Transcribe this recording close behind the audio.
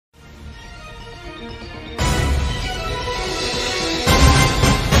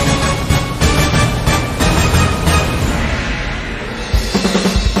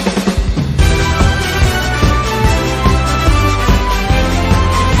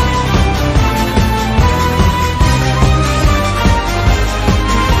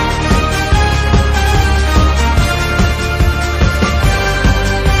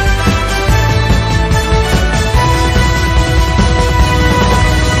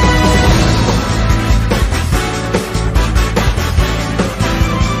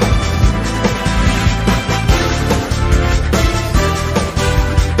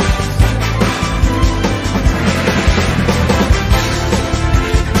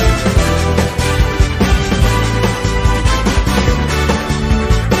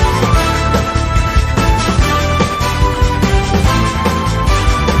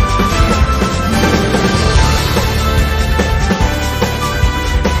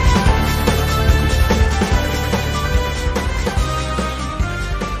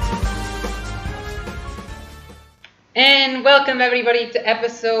And welcome everybody to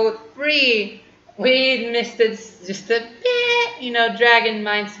episode 3. We missed it just a bit. Dragon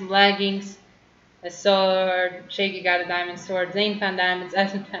mined some leggings, a sword, Shaky got a diamond sword, Zane found diamonds,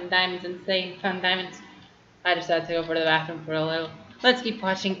 Essen found diamonds, and Zane found diamonds. I decided to go for the bathroom for a little. Let's keep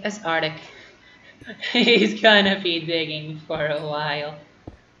watching as Arctic. He's gonna be digging for a while.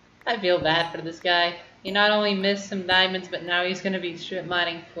 I feel bad for this guy. He not only missed some diamonds, but now he's gonna be strip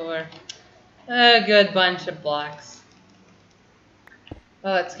mining for a good bunch of blocks.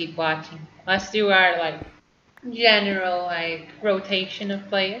 Well, let's keep watching. Let's do our general rotation of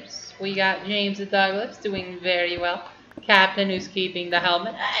players. We got James the Douglas doing very well. Captain who's keeping the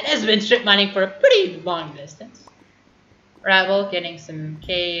helmet and has been strip mining for a pretty long distance. Rebel getting some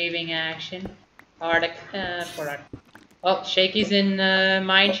caving action. Arctic, poor Arctic. Oh, Shaky's in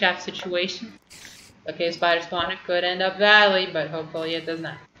mine shaft situation. Okay, spider spawner could end up badly, but hopefully it does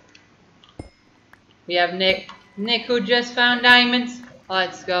not. We have Nick who just found diamonds.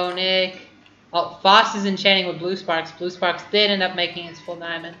 Let's go, Nick. Oh, Foss is enchanting with Blue Sparks. Blue Sparks did end up making his full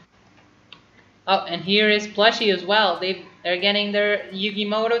diamond. Oh, and here is Plushie as well. They're getting their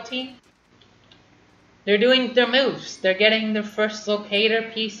Yu-Gi-Oh team. They're doing their moves. They're getting their first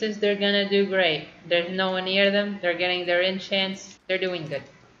locator pieces. They're gonna do great. There's no one near them. They're getting their enchants. They're doing good.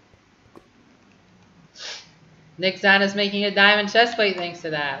 Nick Zana's making a diamond chestplate thanks to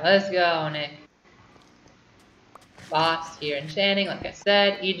that. Let's go, Nick. Boss here enchanting, like I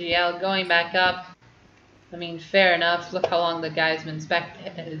said. EGL going back up. I mean, fair enough. Look how long the guy's been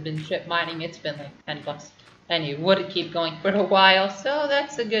strip mining. It's been like 10 plus. And he would keep going for a while, so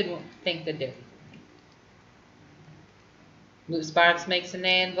that's a good thing to do. Blue Sparks makes an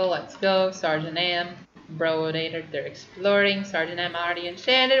anvil. Let's go. Sergeant M. Brodator, they're exploring. Sergeant M already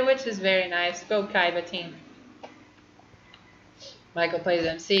enchanted, which is very nice. Go Kaiba team. Michael plays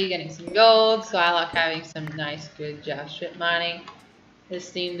MC, getting some gold. Slylock having some nice, good job strip mining.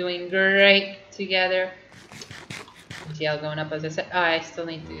 This team doing great together. TL going up as I said. Oh, I still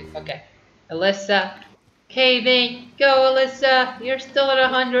need to. Okay. Alyssa. Caving. Go, Alyssa. You're still at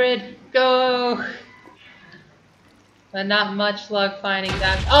 100. Go. But not much luck finding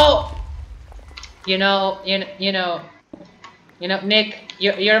that. Oh! Nick,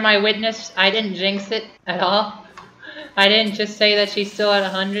 you're my witness. I didn't jinx it at all. I didn't just say that she's still at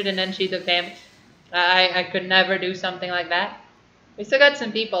 100 and then she took damage. I could never do something like that. We still got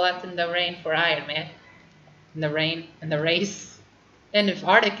some people left in the rain for Iron Man. In the rain, in the race. And if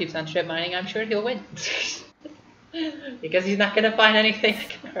Arctic keeps on strip mining, I'm sure he'll win. Because he's not gonna find anything that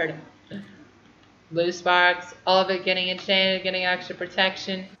can hurt him. Blue Sparks, all of it getting enchanted, getting extra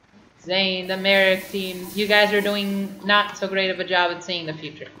protection. Zane, the Merrick team, you guys are doing not so great of a job at seeing the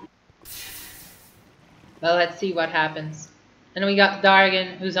future. Well, let's see what happens. And we got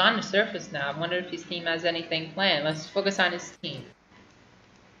Drgnkn, who's on the surface now. I wonder if his team has anything planned. Let's focus on his team.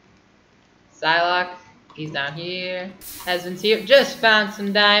 Psylocke, he's down here. Aswin's here. Just found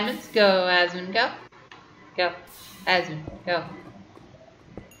some diamonds. Go, Aswin, go. Go. Aswin, go.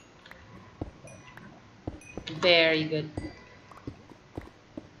 Very good.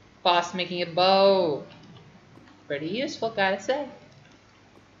 Boss making a bow. Pretty useful, gotta say.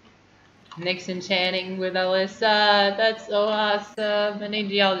 Nick's enchanting with Alyssa. That's so awesome. And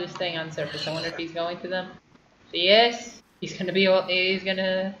AGL just staying on surface. I wonder if he's going to them. He is. It's gonna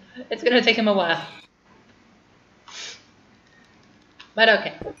take him a while. But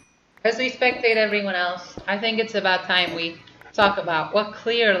okay. As we spectate everyone else, I think it's about time we talk about what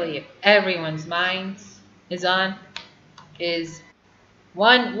clearly everyone's minds is on. Is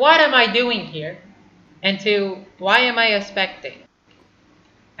 1, what am I doing here? And 2, why am I a spectator?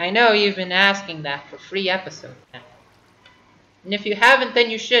 I know you've been asking that for 3 episodes now. And if you haven't,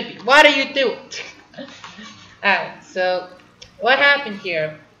 then you should be. Why do you do it? Alright, so what happened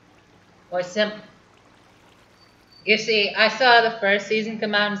here was simple. You see, I saw the first season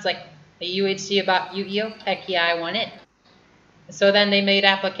come out and it's like a UHC about Yu-Gi-Oh! Heck yeah, I want it. So then they made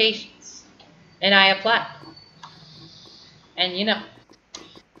applications. And I applied. And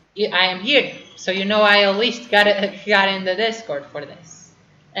I am here. So I at least got in the Discord for this.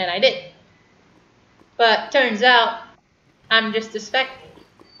 And I did. But turns out I'm just a spectator.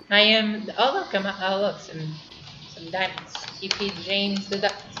 I am. Oh look! Look, some diamonds. EP James the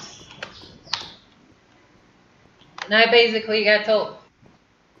Ducks. And I basically got told,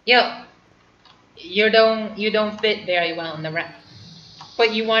 yo, you don't fit very well in the rank.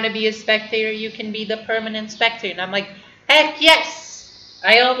 But you want to be a spectator? You can be the permanent spectator. And I'm like, heck yes!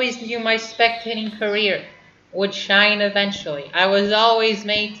 I always knew my spectating career would shine eventually. I was always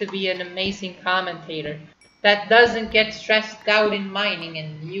made to be an amazing commentator that doesn't get stressed out in mining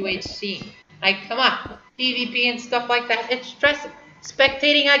and UHC. Come on. PvP and stuff like that. It's stressing.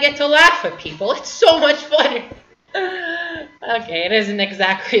 Spectating, I get to laugh at people. It's so much funner. Okay, it isn't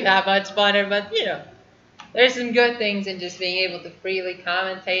exactly that much funner, but you know, there's some good things in just being able to freely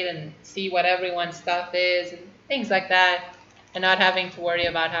commentate and see what everyone's stuff is and things like that, and not having to worry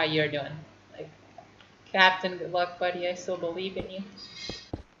about how you're doing. Like, Captain, good luck, buddy. I still believe in you.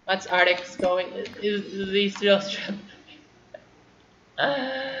 What's Arctic's going? Is he still struggling?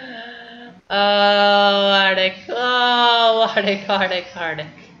 Oh, Arctic. Oh, Arctic.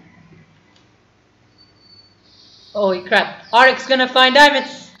 Holy crap. Arctic's gonna find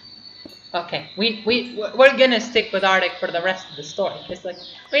diamonds. Okay, we're gonna stick with Arctic for the rest of the story. It's like,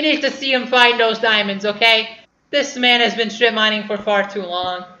 we need to see him find those diamonds, okay? This man has been strip mining for far too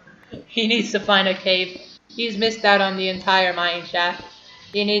long. He needs to find a cave. He's missed out on the entire mine shaft.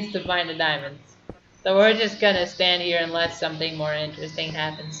 He needs to find the diamonds. So we're just gonna stand here unless something more interesting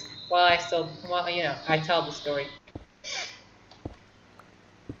happens. While you know, I tell the story.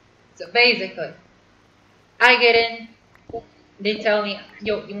 So basically, I get in. They tell me,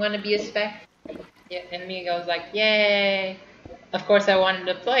 yo, you wanna be a spec? Yeah, and me goes like, yay. Of course I wanted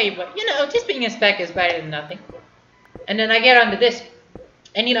to play, but you know, just being a spec is better than nothing. And then I get on the Discord.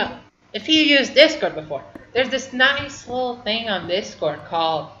 And you know, if you used Discord before, there's this nice little thing on Discord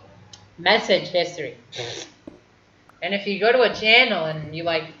called message history. And if you go to a channel and you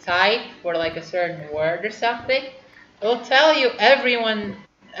like type for like a certain word or something, it'll tell you every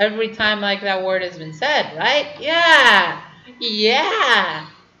time like that word has been said, right? Yeah.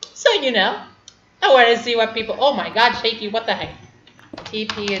 So you know, I want to see what people. Oh my God, Shaky! What the heck?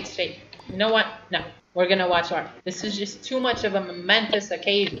 TP, it's Shaky. You know what? No, we're gonna watch art. This is just too much of a momentous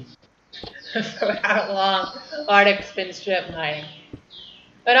occasion for how long Arctic's been strip mining.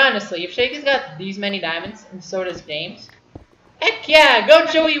 But honestly, if Shaky's got these many diamonds, and so does James, heck yeah, go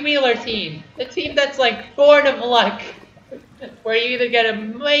Joey Wheeler team. The team that's like born of luck. Where you either get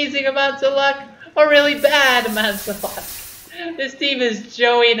amazing amounts of luck, or really bad amounts of luck. This team is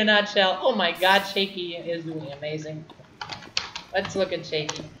Joey in a nutshell. Oh my God, Shaky is doing amazing. Let's look at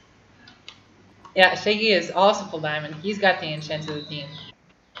Shaky. Yeah, Shaky is also full diamond. He's got the enchant to the team.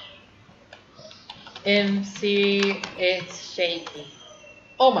 MC, it's Shaky.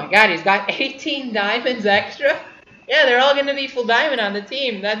 Oh my God, he's got 18 diamonds extra? Yeah, they're all gonna be full diamond on the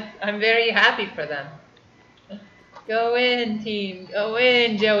team. I'm very happy for them. Go in, team. Go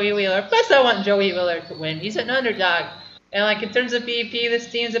in, Joey Wheeler. Plus, I want Joey Wheeler to win. He's an underdog. And like in terms of PvP, this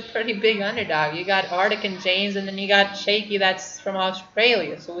team's a pretty big underdog. You got Arctic and James, and then you got Shaky that's from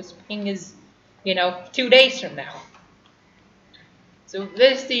Australia. So his ping is, you know, 2 days from now. So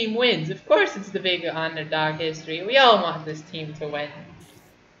this team wins. Of course it's the big underdog history. We all want this team to win.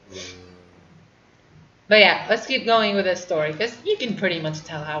 But yeah, let's keep going with this story, because you can pretty much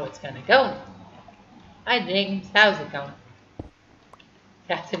tell how it's gonna go. Hi James, how's it going?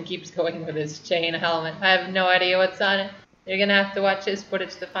 Captain keeps going with his chain helmet. I have no idea what's on it. You're gonna have to watch his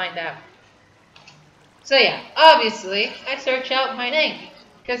footage to find out. So yeah, obviously, I searched out my name,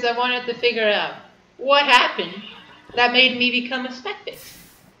 because I wanted to figure out what happened that made me become a spectator.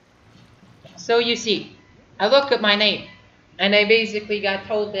 So you see, I look at my name, and I basically got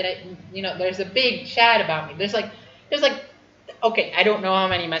told that, you know, there's a big chat about me. There's like, okay, I don't know how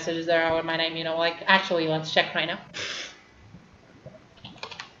many messages there are with my name, you know, like, actually, let's check right now.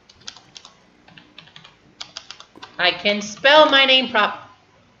 I can spell my name properly.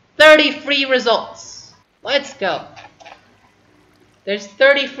 30 free results. Let's go. There's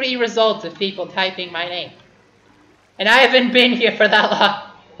 30 free results of people typing my name. And I haven't been here for that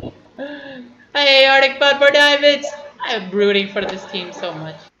long. Hey, Arctic Bud for diamonds. I'm rooting for this team so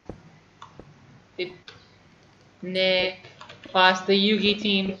much. Nick. Plus, the Yugi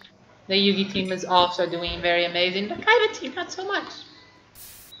team. The Yugi team is also doing very amazing. The Kaiba team, not so much.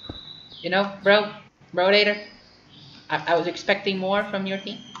 You know, bro Dater, I was expecting more from your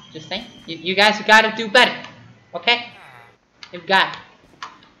team. Just saying. You guys gotta do better. Okay? You've got it.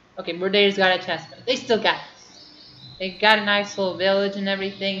 Okay, Bro Dater's got a chest, but they still got it. They got a nice little village and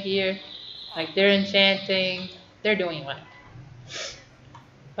everything here. Like, they're enchanting. They're doing well.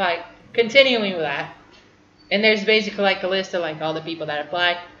 But, continuing with that. And there's basically like a list of like all the people that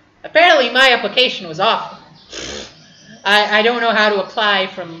applied. Apparently my application was awful. I don't know how to apply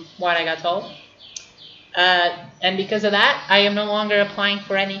from what I got told. And because of that, I am no longer applying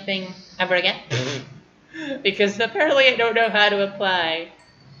for anything ever again. Because apparently I don't know how to apply.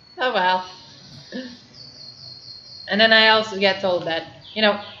 Oh well. And then I also get told that, you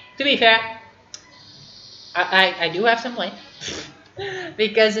know, to be fair, I do have some blame.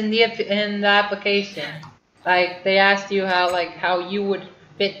 Because in the application, like, they asked you how you would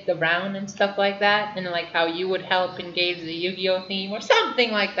fit the round and stuff like that, and like how you would help engage the Yu-Gi-Oh theme or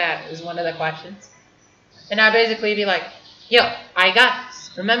something like that is one of the questions. And I'd basically be like, yo, I got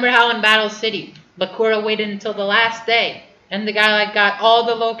this. Remember how in Battle City, Bakura waited until the last day, and the guy like got all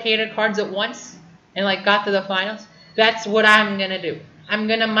the locator cards at once, and like got to the finals? That's what I'm gonna do. I'm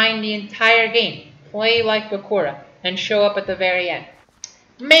gonna mine the entire game, play like Bakura, and show up at the very end.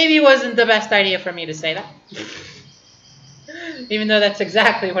 Maybe it wasn't the best idea for me to say that. Even though that's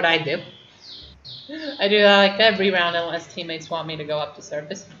exactly what I do. I do that like every round unless teammates want me to go up to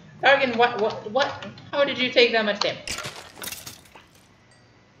surface. Drgnkn, what? How did you take that much damage?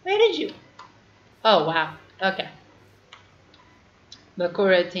 Where did you? Oh, wow. Okay.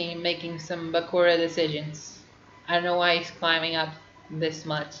 Bakura team making some Bakura decisions. I don't know why he's climbing up this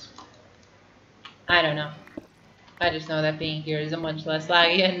much. I don't know. I just know that being here is a much less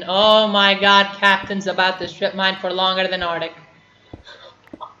laggy, and oh my god, Captain's about to strip mine for longer than Arctic.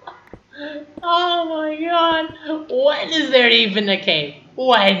 Oh my god, when is there even a cave?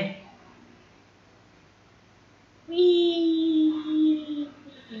 When? Whee!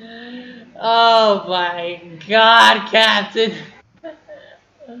 Oh my god, Captain.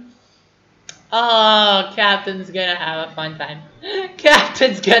 Oh, Captain's gonna have a fun time.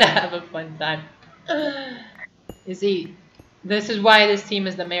 Captain's gonna have a fun time. You see, this is why this team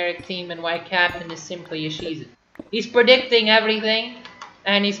is the Merrick team and why Captain is simply a Shizu. He's predicting everything,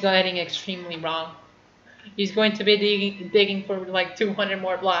 and he's getting extremely wrong. He's going to be digging for like 200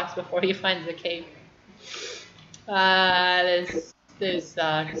 more blocks before he finds the cave. This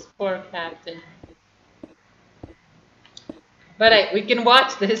sucks. Poor Captain. But hey, we can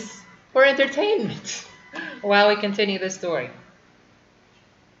watch this for entertainment while we continue the story.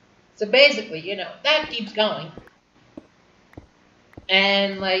 So basically, you know, that keeps going.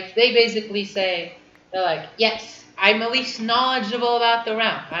 And like, they basically say, they're like, yes, I'm at least knowledgeable about the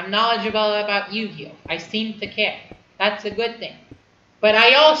round. I'm knowledgeable about Yu-Gi-Oh! I seem to care. That's a good thing. But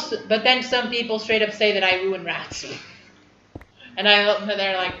then some people straight up say that I ruin rounds. And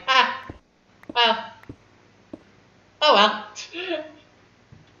they're like, well, oh well.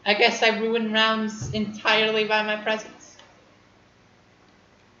 I guess I ruin rounds entirely by my presence.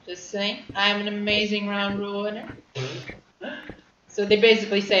 Just saying, I'm an amazing round ruiner. So they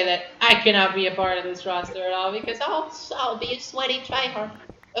basically say that I cannot be a part of this roster at all because I'll be a sweaty tryhard.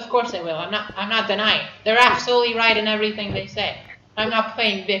 Of course I will. I'm not denying. They're absolutely right in everything they say. I'm not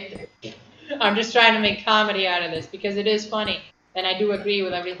playing victim. I'm just trying to make comedy out of this because it is funny, and I do agree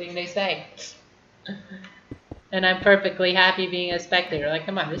with everything they say. And I'm perfectly happy being a spectator. Like,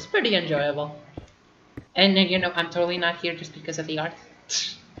 come on, this is pretty enjoyable. And you know, I'm totally not here just because of the art.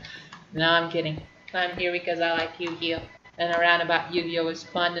 No, I'm kidding. I'm here because I like Yu-Gi-Oh! And a roundabout Yu-Gi-Oh! Is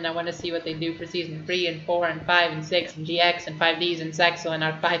fun, and I want to see what they do for Season 3 and 4 and 5 and 6 and GX and 5Ds and Sexo and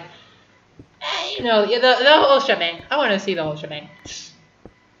R5. You know, the whole shebang. I want to see the whole shebang.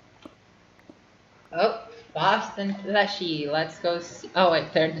 Oh, Boston Fleshy. Let's go see. Oh,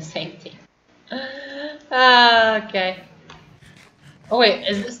 wait, they're in the same team. Okay. Oh, wait,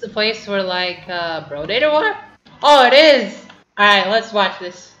 is this the place where, like, Bro Data War? Oh, it is! Alright, let's watch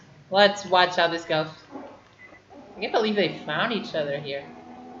this. Let's watch how this goes. I can't believe they found each other here.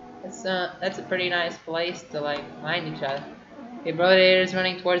 That's a pretty nice place to, like, find each other. Okay, Bro Data is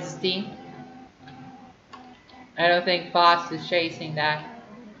running towards his team. I don't think Foss is chasing that.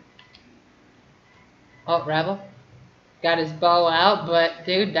 Oh, Rebel. Got his bow out, but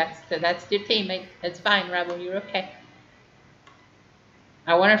dude, that's your teammate. It's fine, Rebel, you're okay.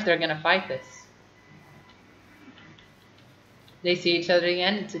 I wonder if they're gonna fight this. They see each other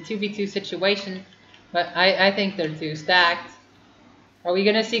again. It's a 2v2 situation, but I think they're too stacked. Are we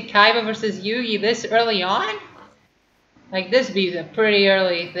gonna see Kaiba versus Yugi this early on? Like, this be a pretty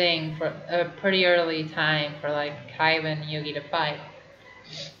early thing for a pretty early time for like Kaiba and Yugi to fight.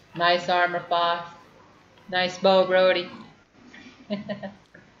 Nice armor, Foss. Nice bow, Brody.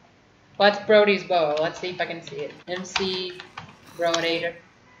 What's Brody's bow? Let's see if I can see it. MC Brodator.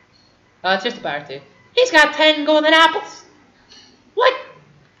 Oh, it's just a power 2. He's got 10 golden apples! What?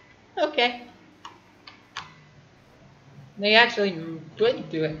 Okay. They actually would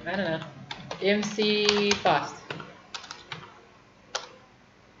do it. I don't know. MC Faust.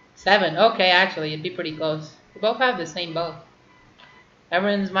 7. Okay, actually, it'd be pretty close. They both have the same bow.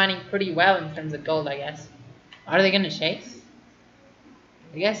 Everyone's mining pretty well in terms of gold, I guess. Are they gonna chase?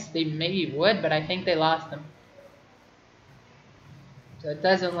 I guess they maybe would, but I think they lost them. So it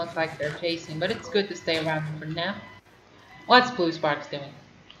doesn't look like they're chasing, but it's good to stay around them for now. What's Blue Sparks doing?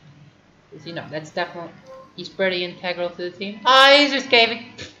 Because, you know, that's definitely... He's pretty integral to the team. Oh, he's just caving.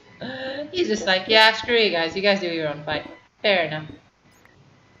 He's just like, yeah, screw you guys. You guys do your own fight. Fair enough.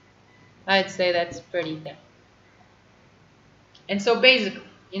 I'd say that's pretty fair. And so basically,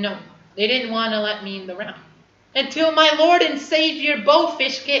 they didn't want to let me in the round. Until my Lord and Savior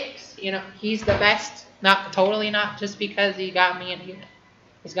Bowfish kicks. He's the best. Not totally not just because he got me in here.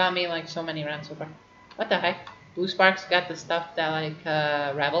 He's got me in like so many rounds so far. What the heck? Blue Sparks got the stuff that like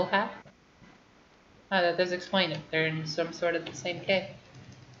Rebel have? Oh, that does explain it. They're in some sort of the same cave.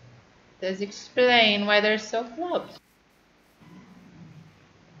 Does explain why they're so close.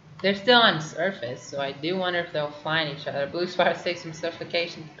 They're still on surface, so I do wonder if they'll find each other. Blue Sparks take some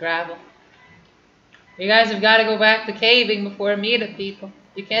suffocation to gravel. You guys have got to go back to caving before meeting people.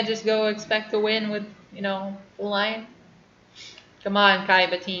 You can't just go expect to win with, the lion. Come on,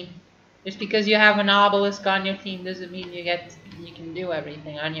 Kaiba team. Just because you have an obelisk on your team doesn't mean you can do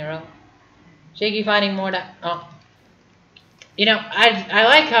everything on your own. Shaky finding more I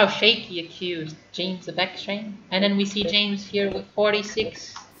like how Shaky accused James of X-Train. And then we see James here with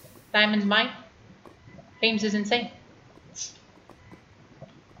 46 diamonds mine. James is insane.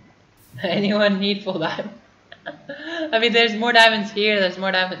 Anyone need full diamond? I mean, there's more diamonds here, there's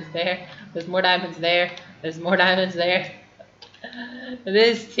more diamonds there, there's more diamonds there, there's more diamonds there.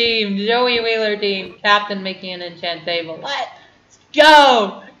 This team, Joey Wheeler team, Captain making an enchant table. Let's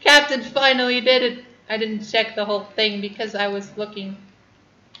go! Captain finally did it. I didn't check the whole thing because I was looking.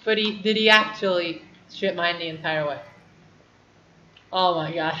 But did he actually strip mine the entire way? Oh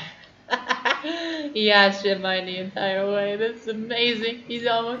my god. He has strip mine the entire way. That's amazing. He's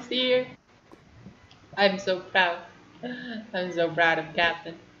almost here. I'm so proud. I'm so proud of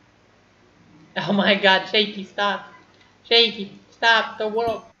Captain. Oh my god, Shaky, stop. Shaky, stop the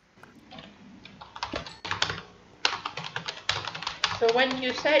world. So when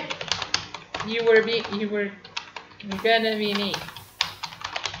you said you were gonna be me,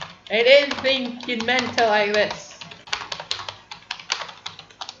 I didn't think you meant it like this.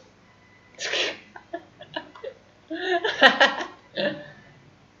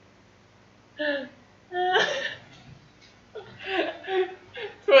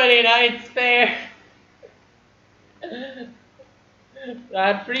 29's fair.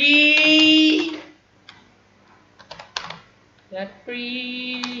 Not free. Not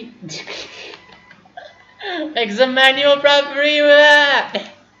free. Make some manual property with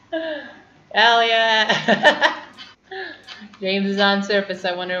that. Hell yeah. James is on surface.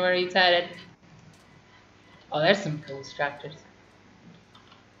 I wonder where he's headed. Oh, there's some cool structures.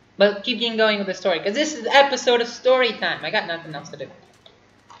 But keep going with the story, because this is the episode of story time. I got nothing else to do.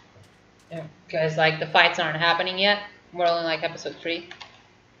 Because, like, the fights aren't happening yet. We're only, like, episode 3.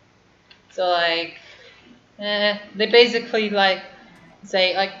 So, like, they basically, like,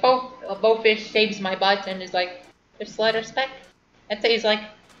 say, like, Bowfish shaves my butt and is like, just let her Spec. And Tay's like,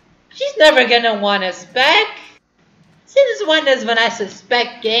 she's never gonna want a Spec. Since when does Vanessa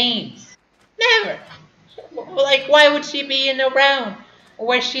Spec games? Never. Like, why would she be in a round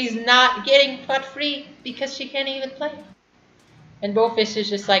where she's not getting put free because she can't even play? And Bowfish is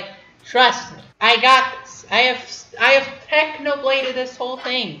just like, trust me, I got this. I have technobladed this whole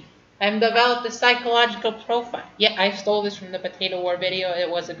thing. I've developed a psychological profile. Yeah, I stole this from the Potato War video. It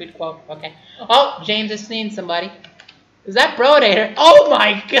was a good quote. Okay. Oh, James has seen somebody. Is that Brodator? Oh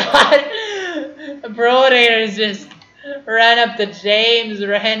my god! Brodator's just ran up to James,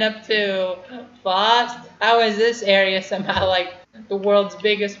 ran up to Fost. How is this area somehow like the world's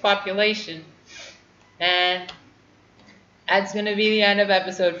biggest population? And that's gonna be the end of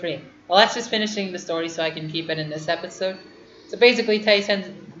episode 3. Well, that's just finishing the story so I can keep it in this episode. So basically, Tay sends,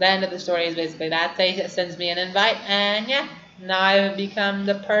 the end of the story is basically that. Tay sends me an invite, and yeah, now I've become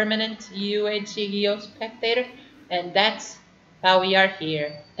the permanent UHC-Gi-Oh spectator, and that's how we are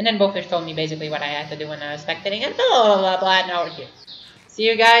here. And then Bowfish told me basically what I had to do when I was spectating, and blah blah blah blah, now we're here. See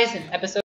you guys in episode